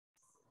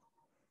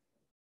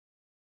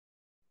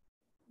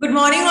Good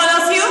morning, all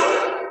of you.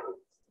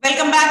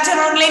 Welcome back to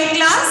our online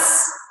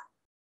class.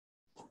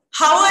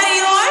 How are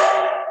you all?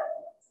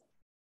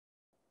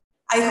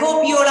 I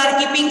hope you all are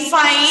keeping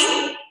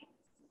fine.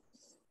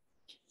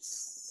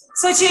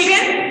 So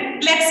children,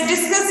 let's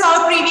discuss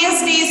our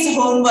previous day's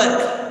homework.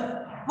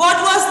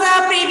 What was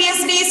the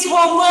previous day's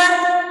homework?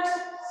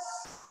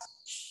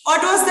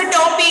 What was the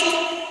topic?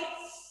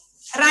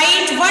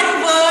 Write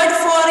one word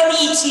for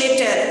each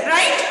letter,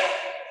 right?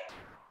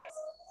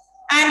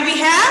 And we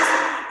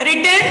have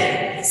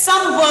written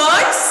some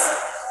words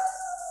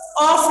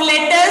of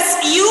letters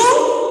U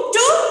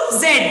to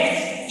Z.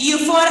 U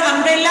for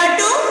umbrella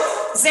to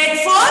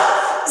Z for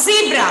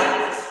zebra.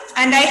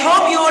 And I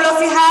hope you all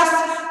of you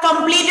have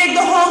completed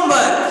the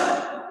homework.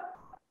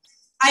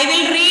 I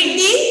will read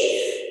the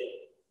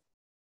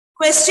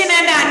question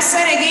and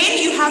answer again.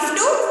 You have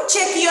to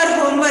check your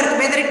homework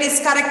whether it is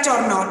correct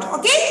or not.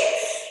 Okay?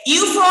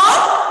 U for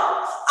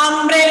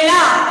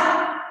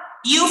umbrella.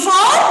 U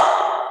for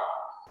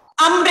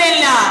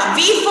umbrella. V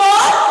for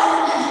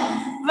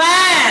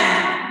van.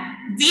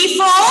 V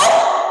for,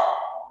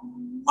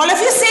 all of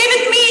you say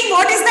with me,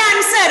 what is the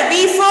answer? V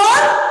for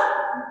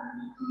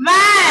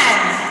van.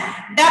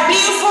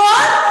 W for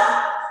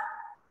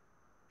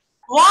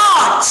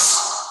watch.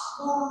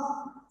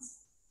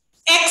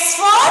 X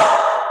for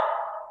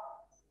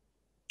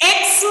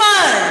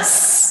Xmas.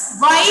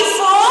 Y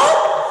for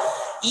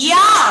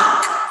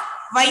yak.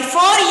 Y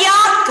for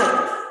yak.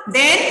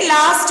 Then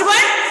last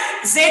one,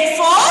 Z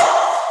for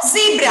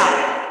zebra.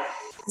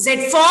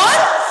 Z for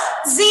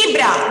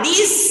zebra.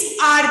 These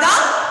are the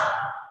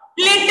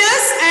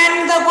letters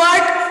and the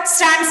word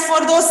stands for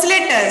those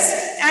letters.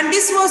 And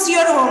this was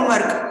your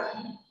homework.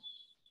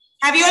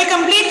 Have you all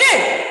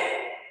completed?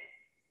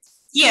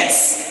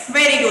 Yes,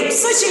 very good.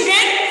 So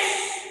children,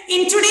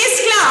 in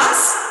today's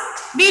class,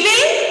 we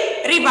will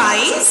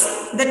revise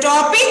the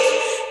topic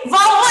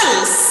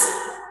vowels.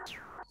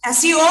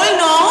 As you all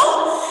know,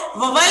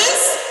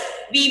 vowels,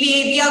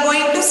 we are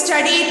going to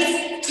study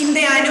it in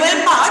the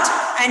annual part,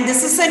 and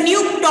this is a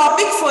new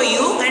topic for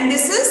you, and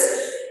this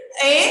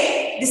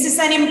is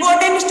an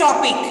important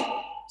topic.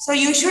 So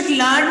you should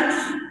learn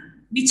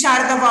which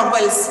are the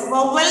vowels.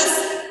 Vowels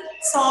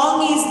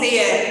song is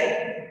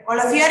there. All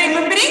of you are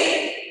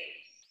remembering?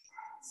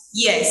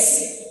 Yes.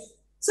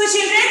 So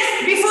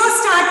children, before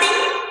starting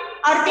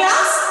our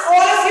class,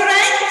 all of you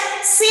write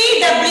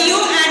CW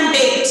and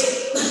date.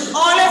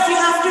 All of you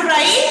have to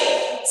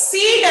write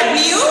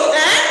CW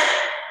and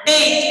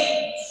date.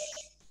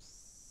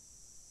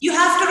 You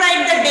have to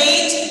write the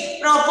date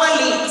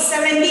properly.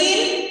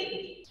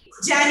 17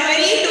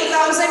 January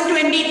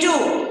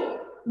 2022.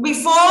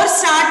 Before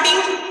start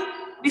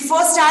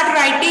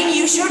writing,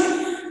 you should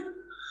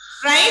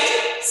write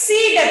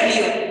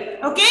CW.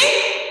 Okay?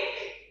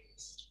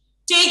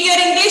 Take your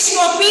English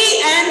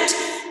copy and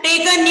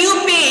take a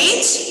new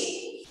page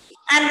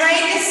and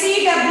write a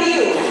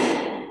CW.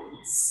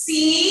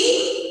 CW.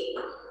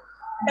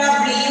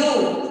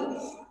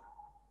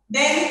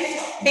 Then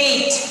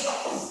date.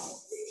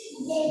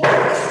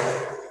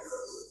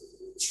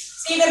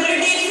 CW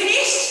date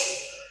finished?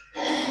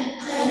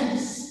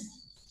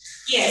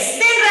 Yes.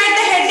 Then write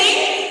the heading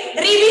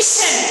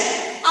revision.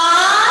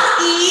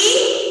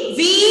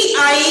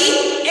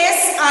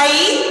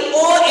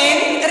 REVISION.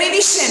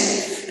 Revision.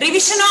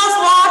 Revision of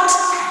what?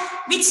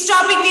 Which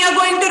topic we are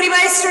going to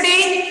revise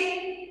today?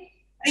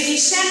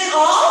 Revision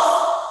of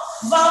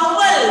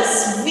vowels.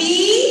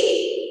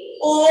 V-O-W-E-L-S.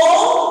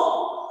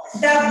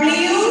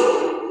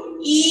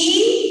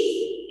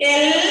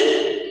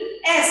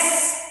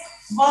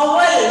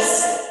 Vowels.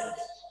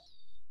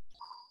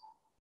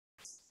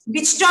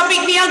 Which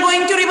topic we are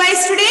going to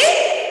revise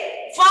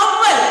today?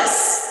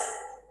 Vowels.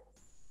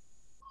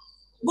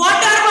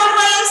 What are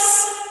vowels?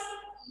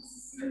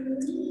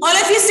 All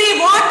of you say,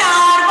 what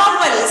are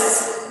vowels?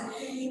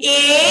 A,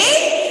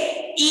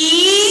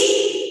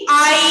 E,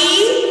 I,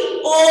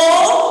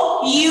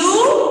 O,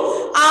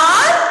 U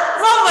are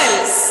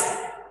vowels.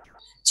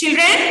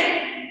 Children,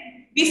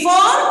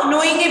 before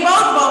knowing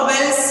about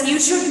vowels, you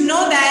should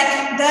know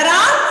that there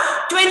are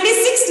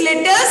 26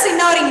 letters in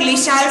our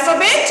English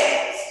alphabet.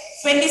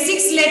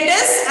 26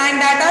 letters,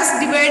 and that is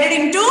divided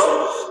into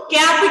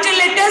capital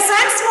letters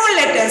and small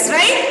letters,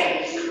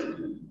 right?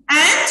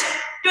 And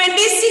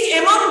 26,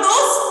 among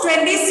those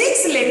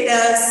 26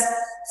 letters,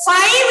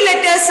 5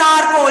 letters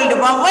are called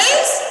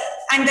vowels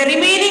and the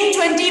remaining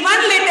 21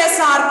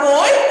 letters are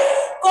called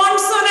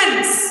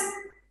consonants.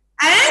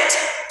 And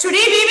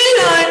today we will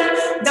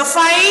learn the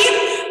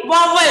 5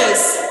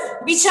 vowels.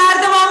 Which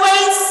are the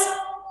vowels?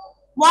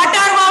 What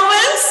are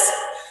vowels?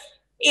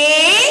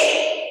 A,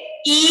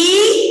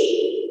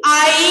 E,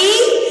 I,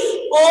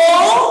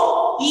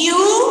 O,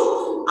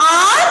 U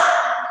are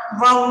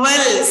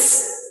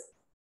vowels.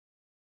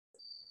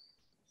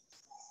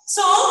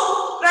 So,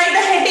 write the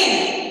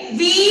heading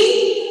V,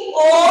 O,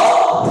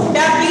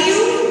 W,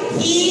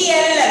 E,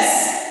 L, S,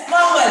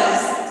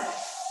 vowels.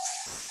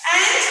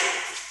 And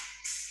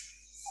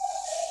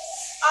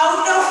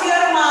out of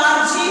your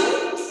margin,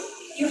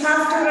 you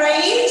have to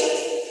write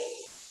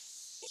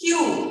Q.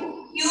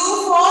 Q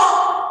for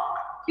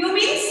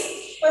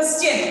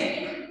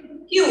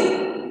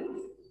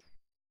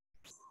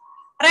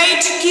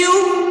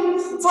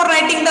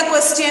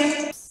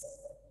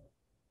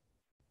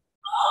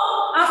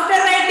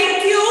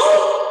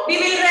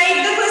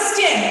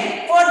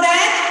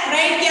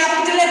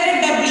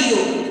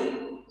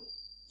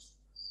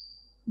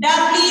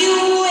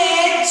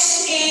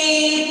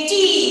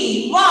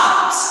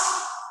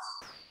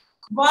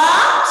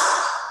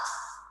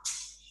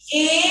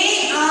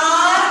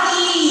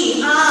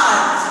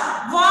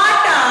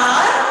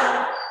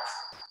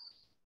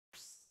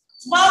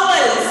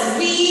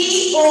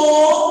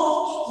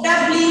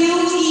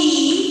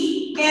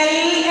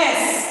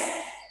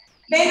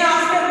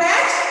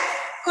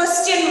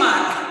question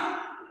mark.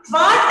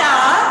 What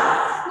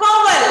are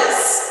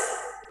vowels?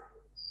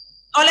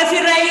 All of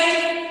you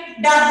write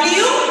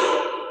W,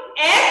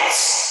 H,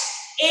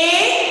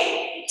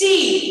 A,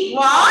 T.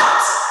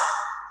 What?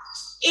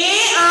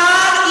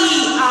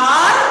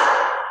 A-R-E-R,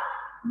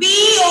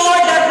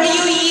 V-O-W-E-L-S.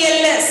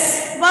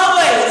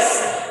 Vowels.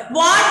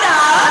 What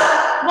are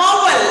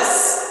vowels?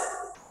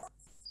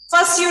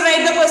 First you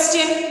write the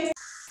question.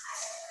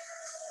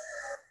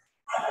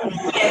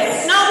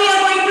 Yes. Now we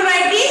are going to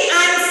write the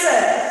answer.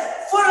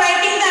 For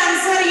writing the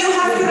answer, you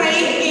have to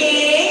write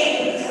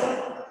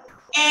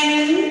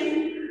A-N-S.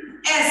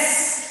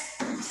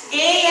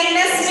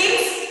 A-N-S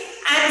means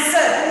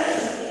answer.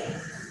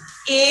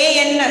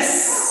 A-N-S.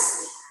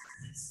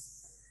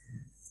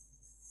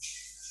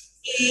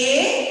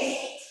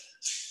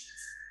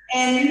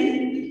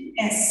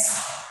 A-N-S.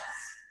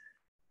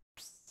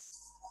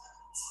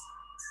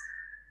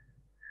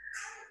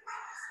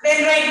 Then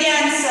write the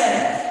answer.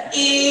 A,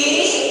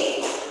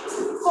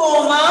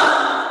 comma,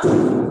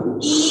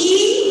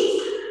 E,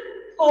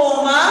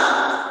 comma,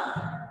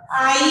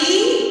 I,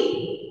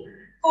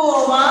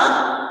 comma,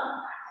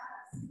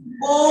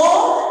 O,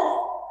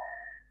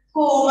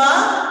 comma,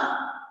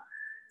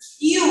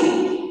 U.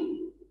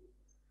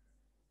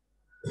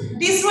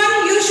 This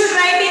one you should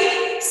write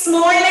in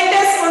small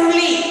letters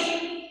only.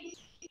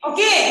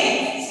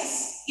 Okay?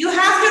 You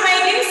have to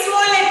write in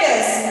small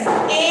letters.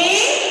 A,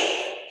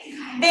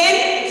 then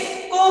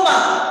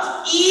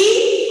comma,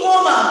 E,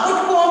 comma. Put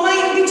comma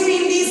in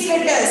between these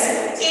letters.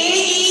 A,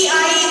 E,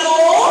 I, O,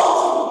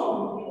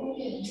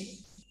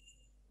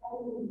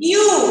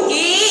 U. A,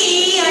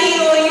 E, I,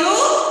 O, U.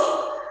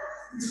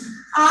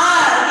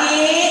 R,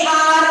 A,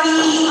 R,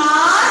 E, R.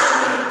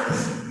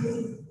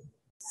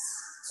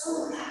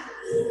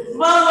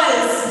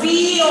 Vowels. V,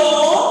 O,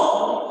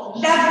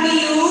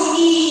 W,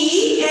 E,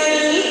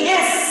 L,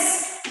 S.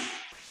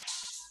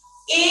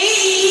 A,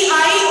 E,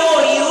 I, O,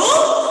 U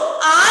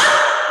are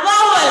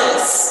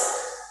vowels.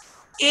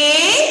 A,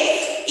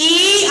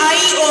 E, I,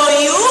 O,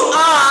 U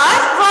are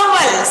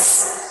vowels.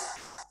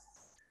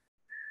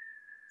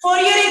 For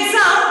your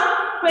exam,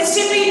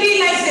 question will be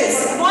like this.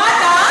 What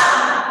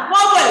are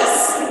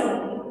vowels?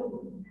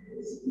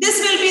 This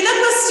will be the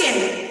question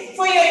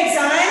for your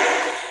exam.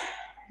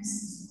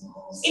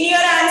 In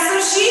your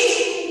answer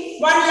sheet,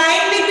 one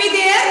line will be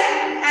there,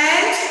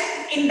 and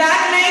in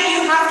that line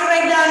you have to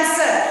write the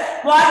answer.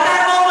 What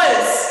are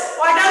vowels?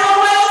 What are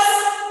vowels?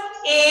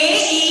 A,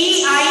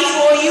 E, I,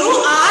 O, U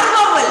are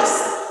vowels.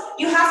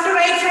 You have to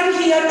write from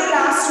here to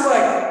last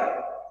word.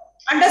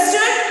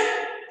 Understood?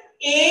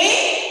 A,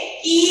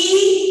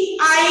 E,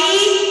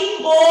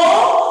 I,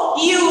 O,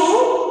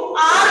 U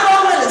are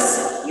vowels.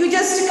 You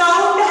just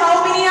count how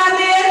many are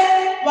there.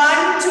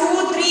 1,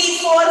 2, 3,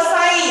 4,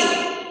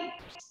 5.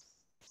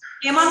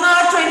 Among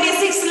our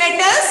 26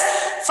 letters,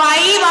 5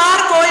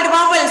 are called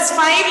vowels.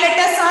 5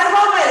 letters are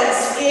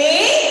vowels. A,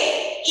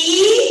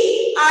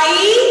 E, I,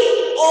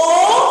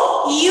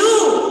 O, U.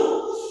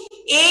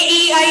 A,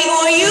 E, I,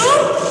 O, U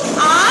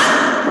are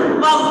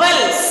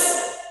vowels.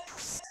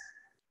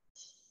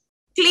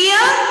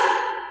 Clear?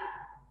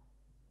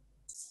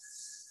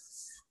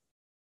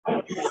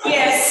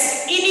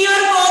 Yes. In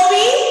your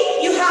copy,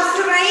 you have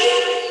to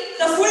write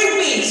the full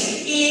page.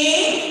 A,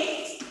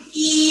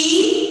 E,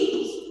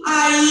 I,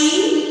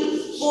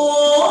 O,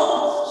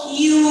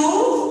 U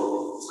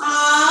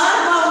are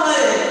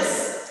vowels.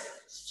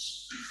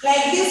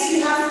 Like this, you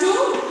have to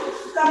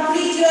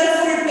complete your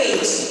full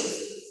page.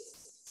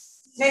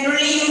 Then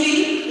only you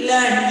will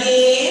learn. A,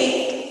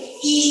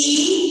 E,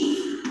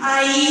 I,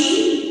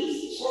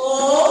 O,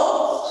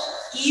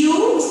 U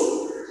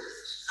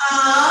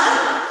are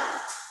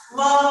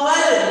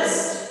vowels.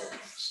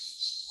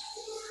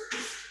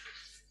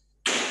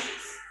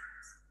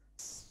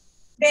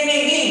 Then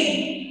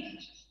again,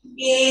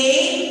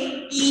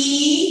 A, E,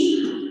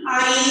 I,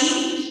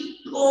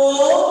 O,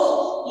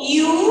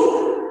 U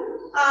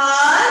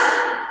are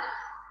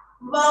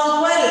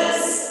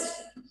vowels.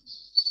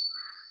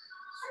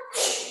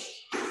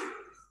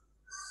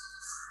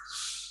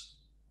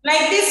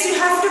 Like this, you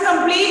have to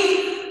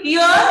complete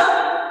your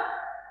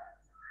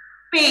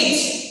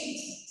page.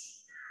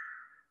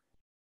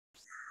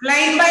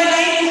 Line by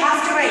line, you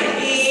have to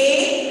write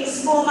A,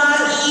 comma,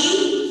 E,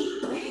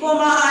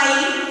 comma, I,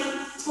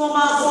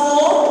 comma, O,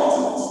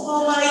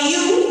 comma,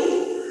 U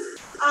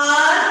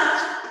are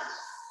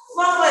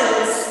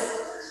vowels.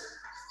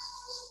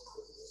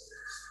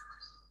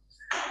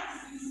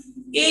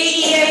 A,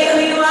 E, I, O,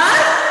 U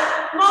are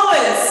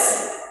vowels.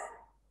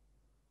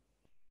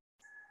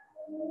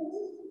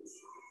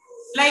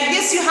 Like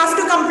this, you have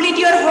to complete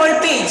your whole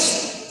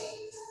page.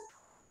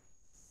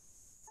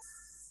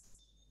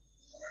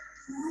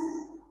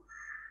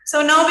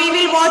 So now we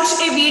will watch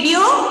a video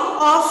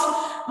of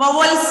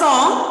vowel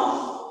song.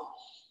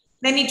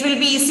 Then it will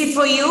be easy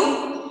for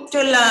you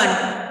to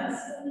learn.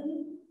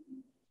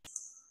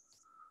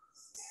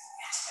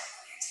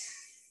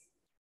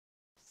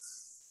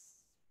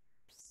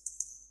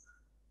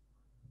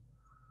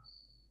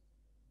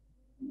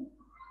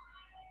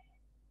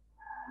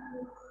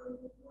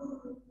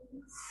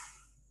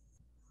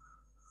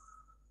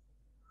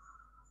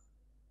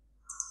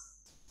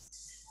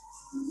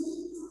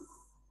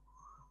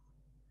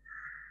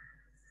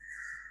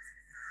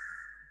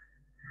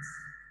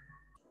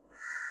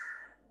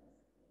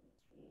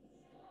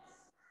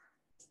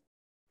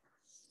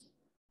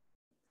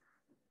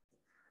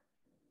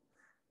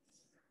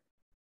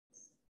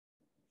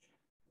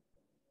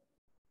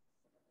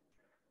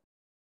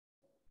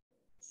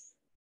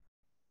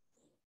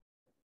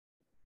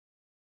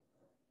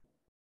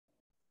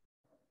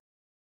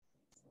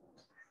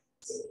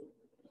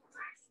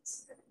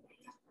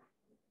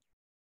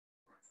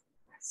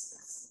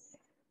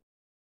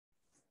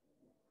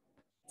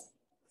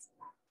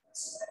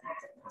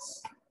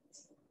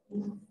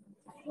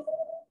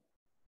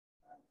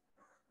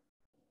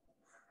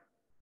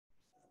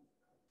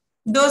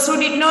 Those who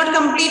did not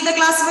complete the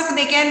classwork,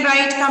 they can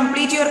write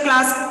complete your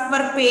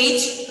classwork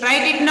page.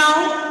 Write it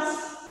now.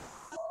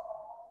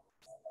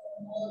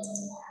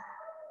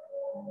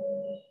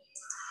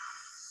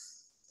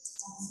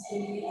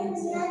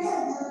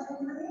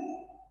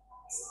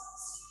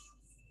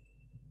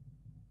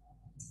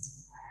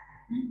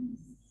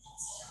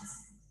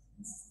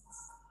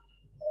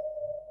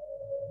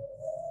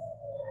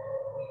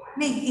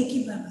 नहीं एक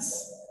ही बार बस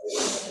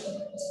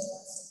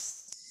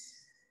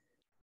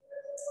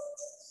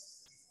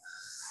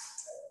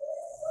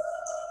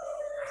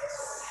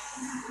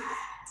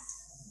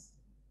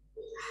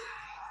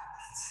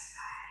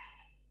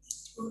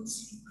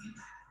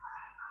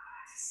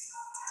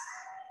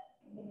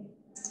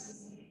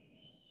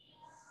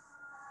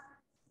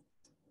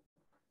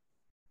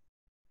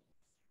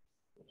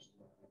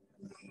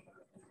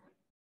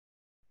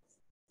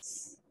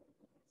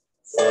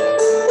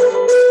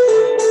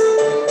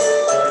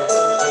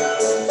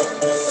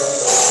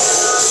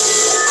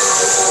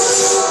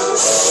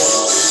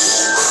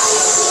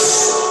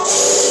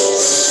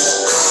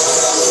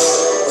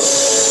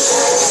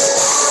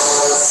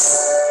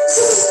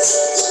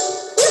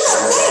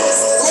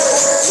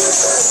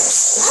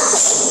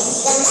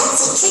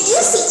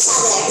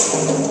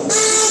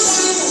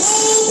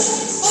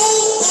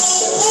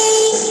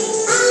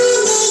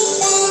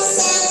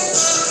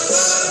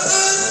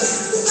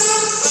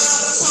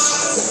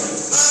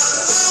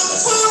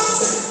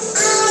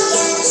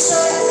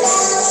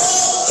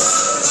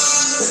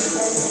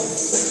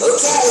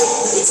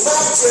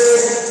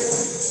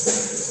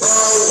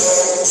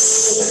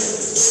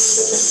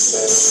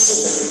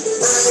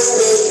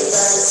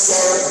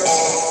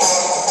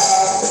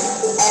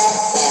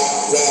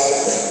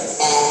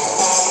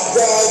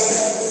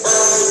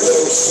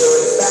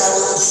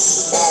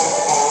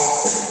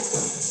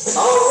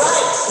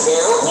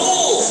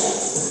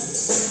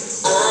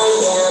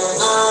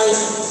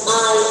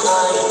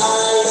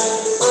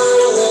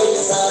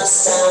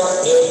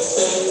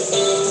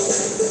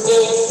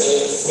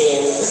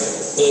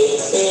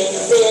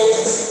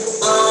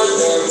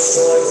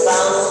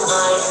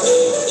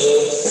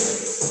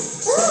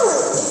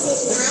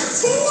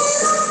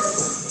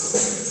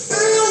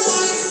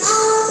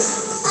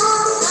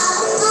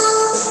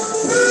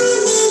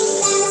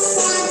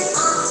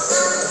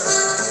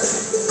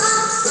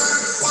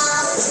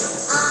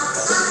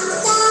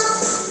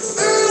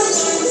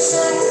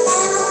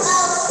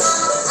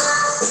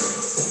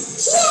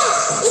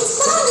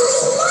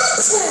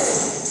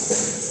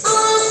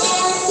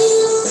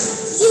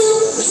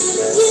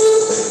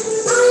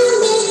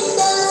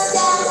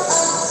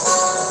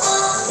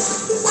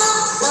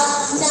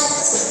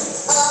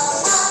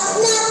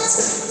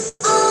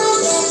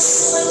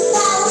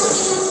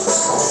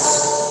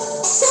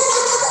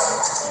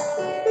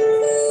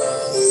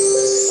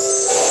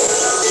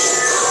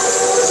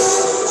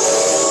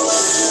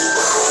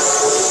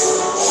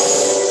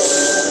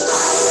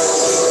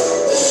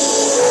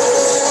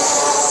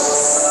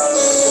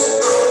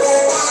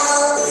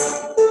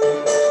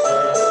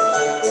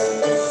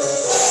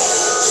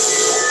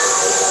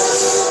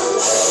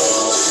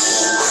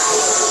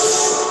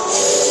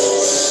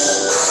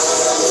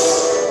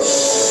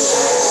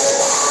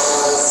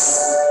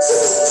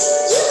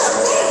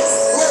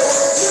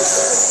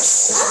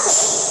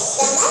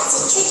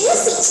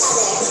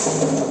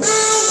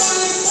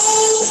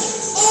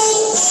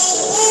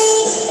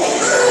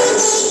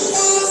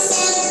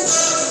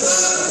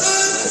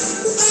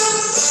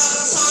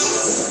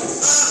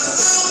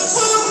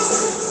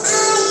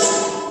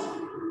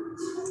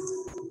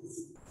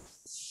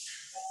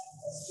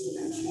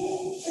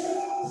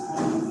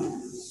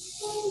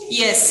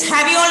Yes,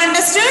 have you all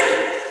understood?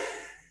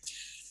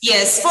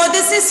 Yes, for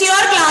this is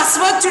your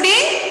classwork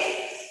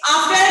today.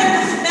 After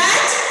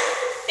that,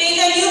 take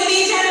a new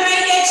page and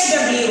write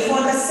HW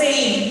for the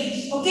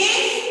same.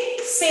 Okay?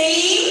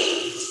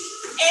 Same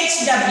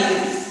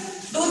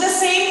HW. Do the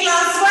same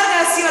classwork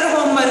as your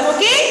homework.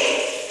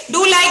 Okay? Do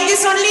like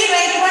this only.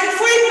 Write one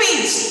full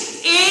page.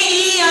 A,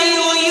 E, I,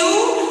 O, U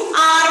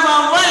are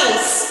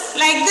vowels.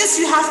 Like this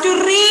you have to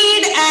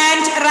read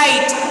and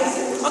write.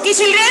 Okay,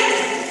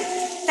 children?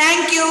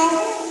 Thank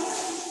you.